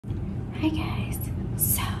Hi guys.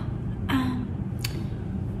 So,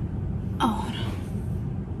 oh, hold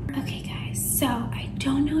on. Okay guys, so I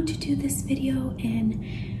don't know to do this video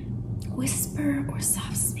in whisper or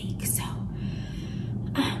soft speak, so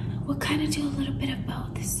we'll kind of do a little bit of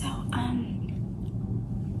both. So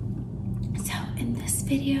in this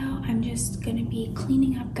video, I'm just gonna be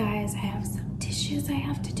cleaning up, guys. I have some dishes I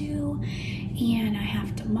have to do, and I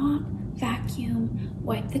have to mop, vacuum,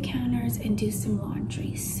 wipe the counters, and do some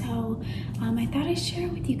laundry. So I thought I'd share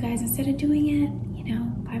it with you guys instead of doing it, you know,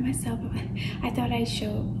 by myself. I thought I'd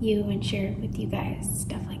show you and share it with you guys,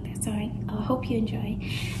 stuff like that. So I hope you enjoy.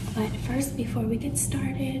 But first, before we get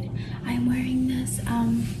started, I'm wearing this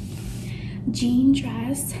jean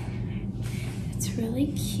dress. It's really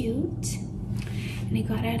cute, and I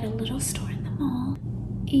got it at a little store in the mall.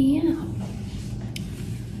 Yeah.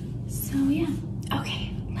 So yeah.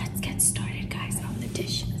 Okay, let's get started, guys, on the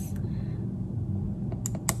dishes.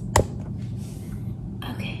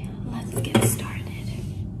 Okay, let's get started.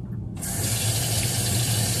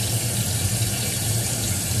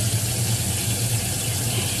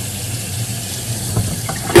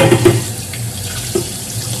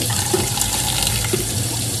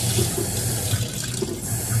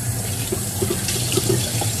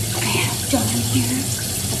 I have Dawn here,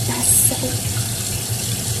 the best soap.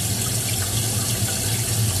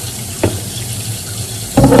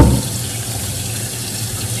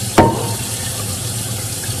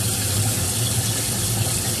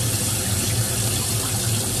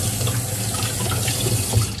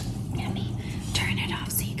 Let me turn it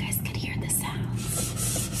off so you guys could hear the sounds.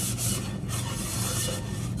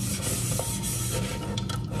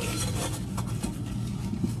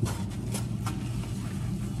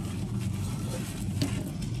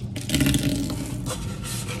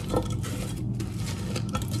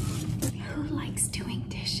 Who likes doing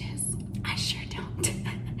dishes? I sure don't.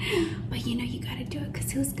 But you know you gotta do it,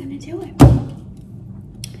 because who's gonna do it?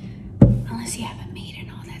 Unless you have a maid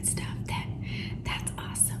and all that stuff, that's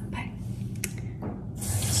awesome. But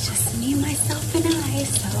it's just me, myself, and I,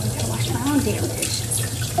 so I gotta wash my own damn dishes.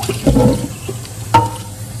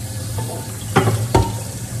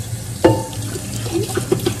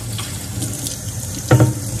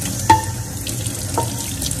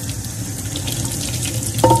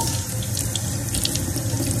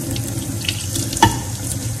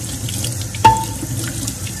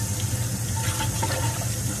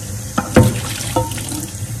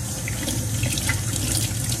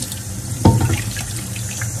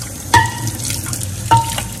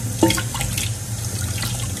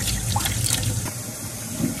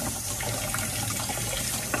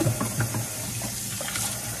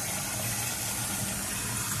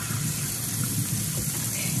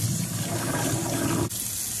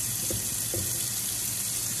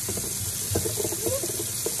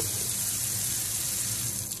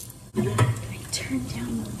 I turn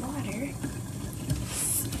down the water.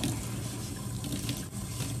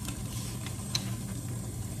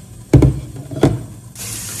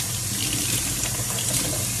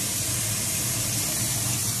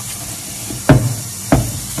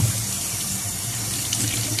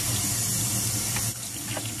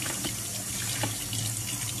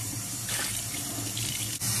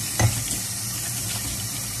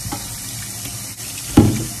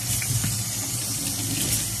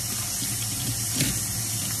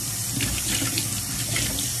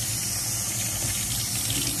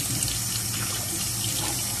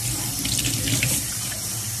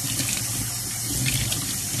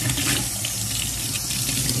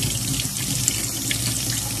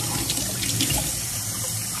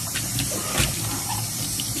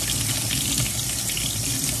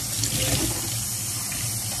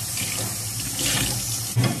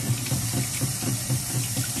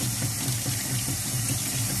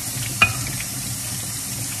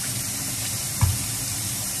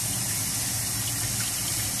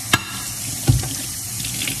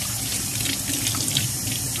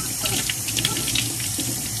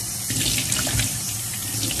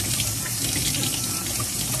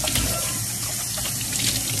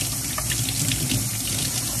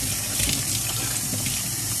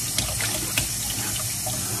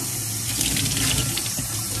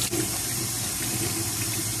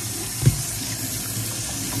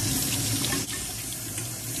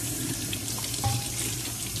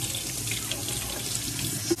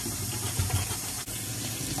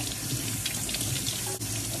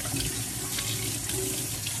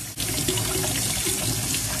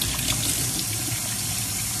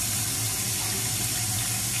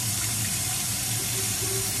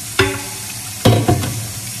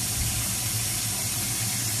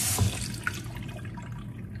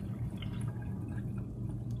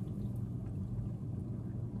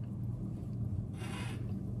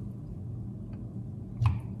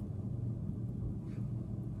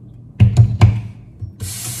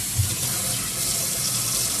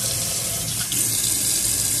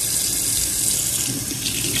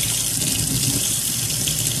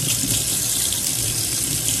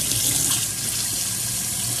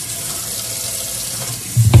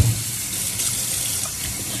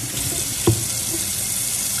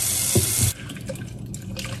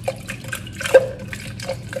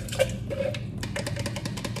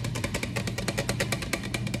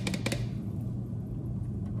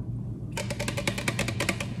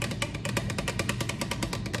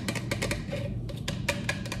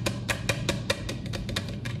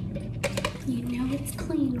 it's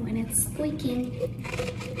clean when it's squeaking.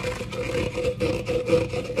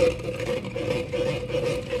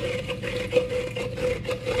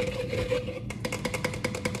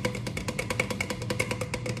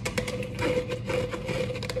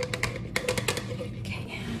 Okay,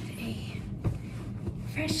 I have a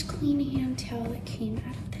fresh clean hand towel that came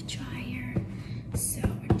out of the dryer. So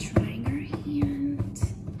we're drying our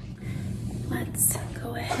hand. Let's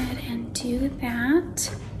go ahead and do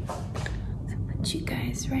that. Put you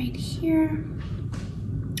guys right here.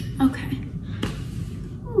 Okay.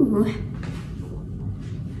 Ooh.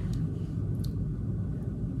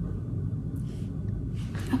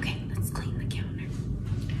 Okay, let's clean the counter.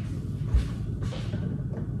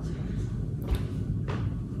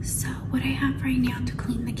 So what I have right now to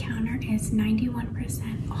clean the counter is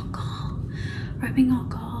 91% alcohol, rubbing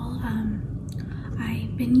alcohol.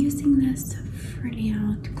 I've been using this for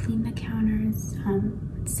now to clean the counters,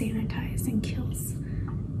 sanitize and kills,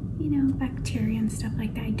 you know, bacteria and stuff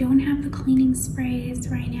like that. I don't have the cleaning sprays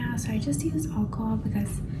right now, so I just use alcohol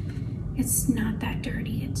because it's not that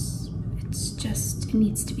dirty. It's just, it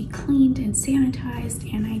needs to be cleaned and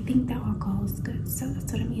sanitized, and I think that alcohol is good, so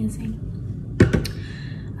that's what I'm using.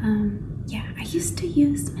 Yeah, I used to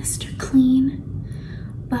use Mr. Clean,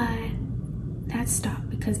 but that stopped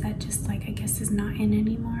because that just, like, I guess is not in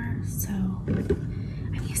anymore, so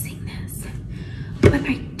I'm using this. But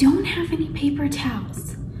I don't have any paper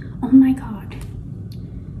towels. Oh my god.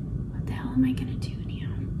 What the hell am I gonna do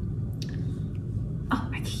now? Oh,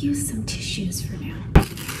 I could use some tissues for now.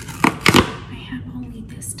 I have only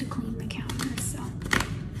this to clean the counter, so.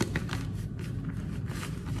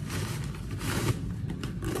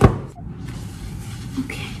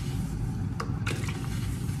 Okay.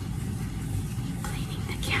 Cleaning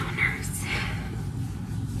the counters.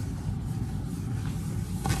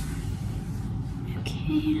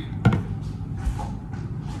 Okay.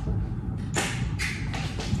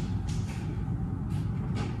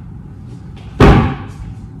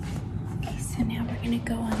 Okay, so now we're gonna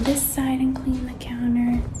go on this side and clean the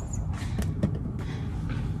counters.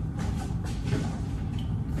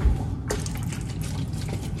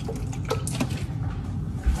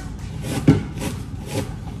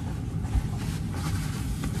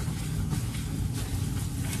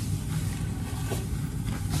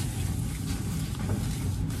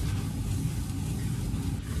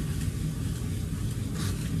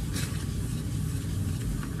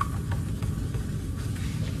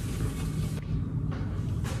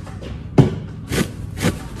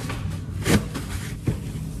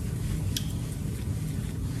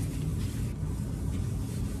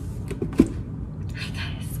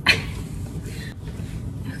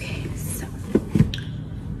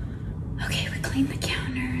 Clean the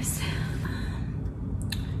counters.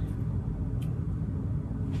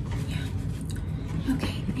 Yeah.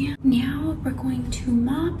 Okay, now we're going to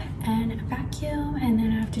mop and vacuum, and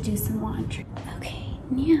then I have to do some laundry. Okay,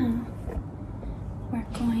 now we're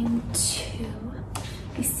going to,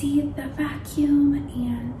 you see the vacuum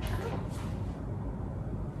and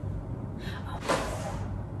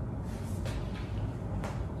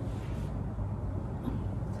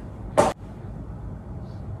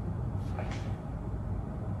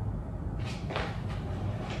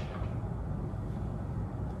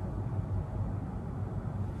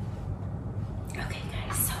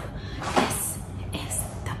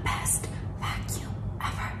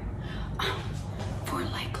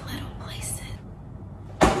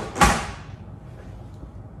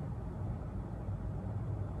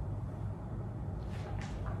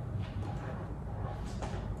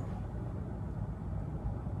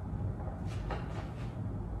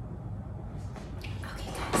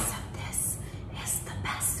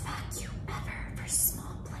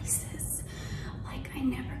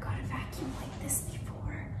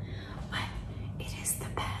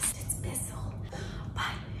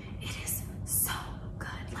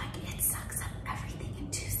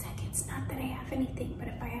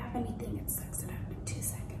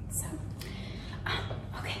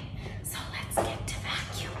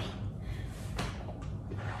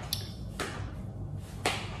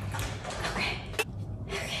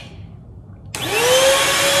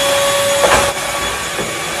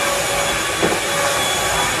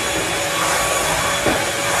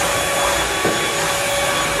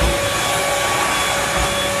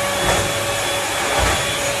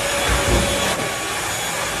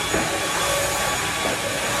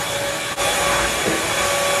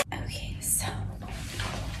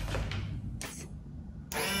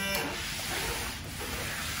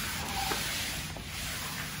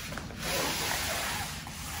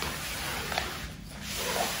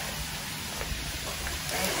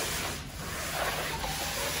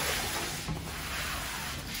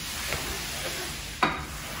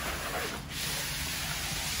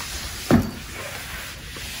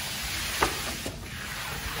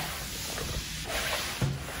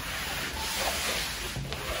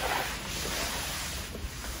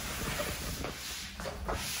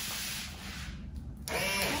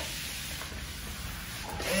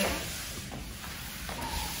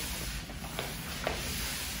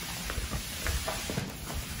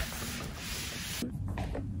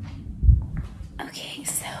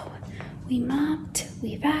we mopped,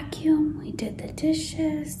 we vacuumed, we did the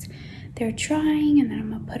dishes. They're drying, and then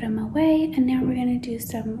I'm gonna put them away, and now we're gonna do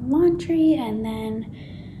some laundry, and then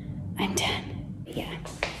I'm done. Yeah.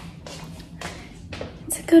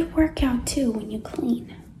 It's a good workout too when you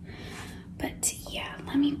clean. But yeah,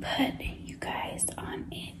 let me put you guys on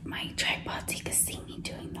my tripod so you can see me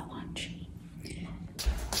doing the laundry.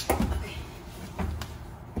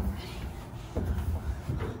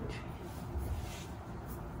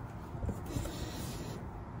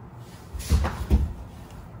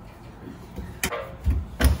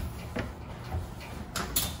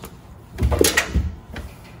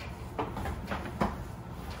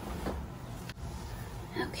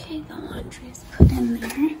 Okay, the laundry is put in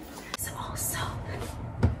there. It's all soap.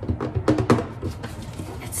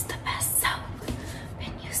 It's the best soap.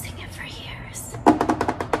 Been using it for years.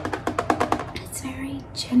 It's very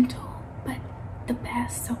gentle, but the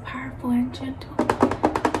best, so powerful and gentle.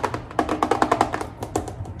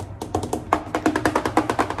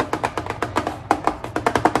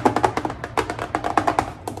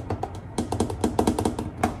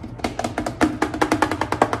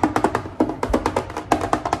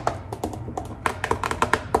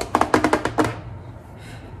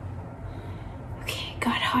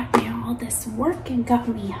 Got hot now. All this work and got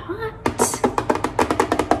me hot.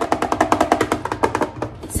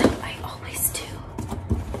 So I always do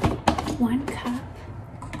 1 cup.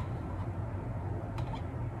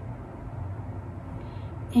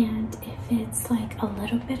 And if it's like a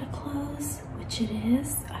little bit of clothes, which it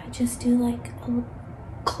is, I just do like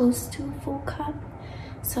close to a full cup.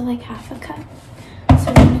 So like half a cup. So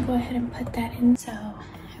I'm gonna go ahead and put that in. So I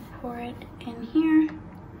pour it in here.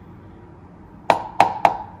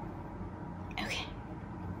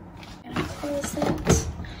 Close it,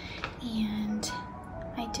 and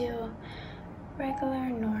I do regular,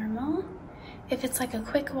 normal. If it's like a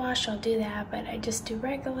quick wash, I'll do that, but I just do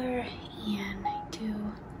regular, and I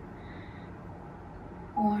do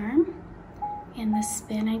warm, and the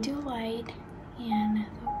spin I do light, and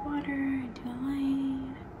the water I do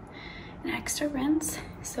light, an extra rinse,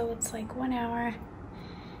 so it's like 1 hour,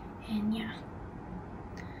 and yeah,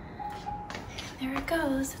 there it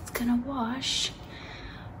goes. It's gonna wash.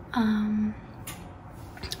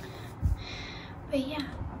 But yeah,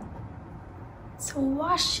 so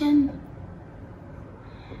washing.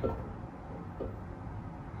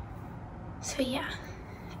 So yeah,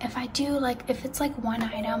 if I do like, if it's like 1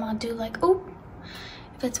 item, I'll do like, oh,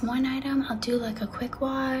 if it's 1 item, I'll do like a quick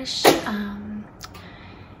wash.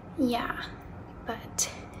 Yeah,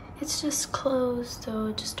 but it's just clothes,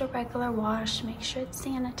 so just a regular wash, make sure it's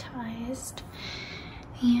sanitized,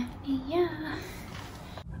 and yeah.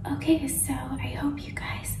 Okay, so I hope you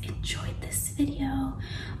guys enjoyed this video.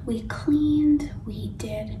 We cleaned, we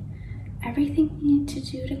did everything we need to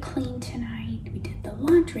do to clean tonight. We did the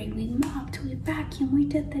laundry, we mopped, we vacuumed, we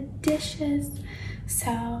did the dishes.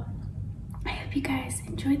 So I hope you guys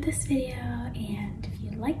enjoyed this video, and if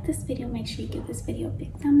you like this video, make sure you give this video a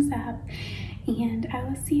big thumbs up, and I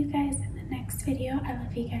will see you guys in the next video. I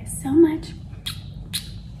love you guys so much.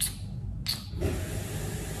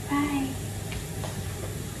 Bye.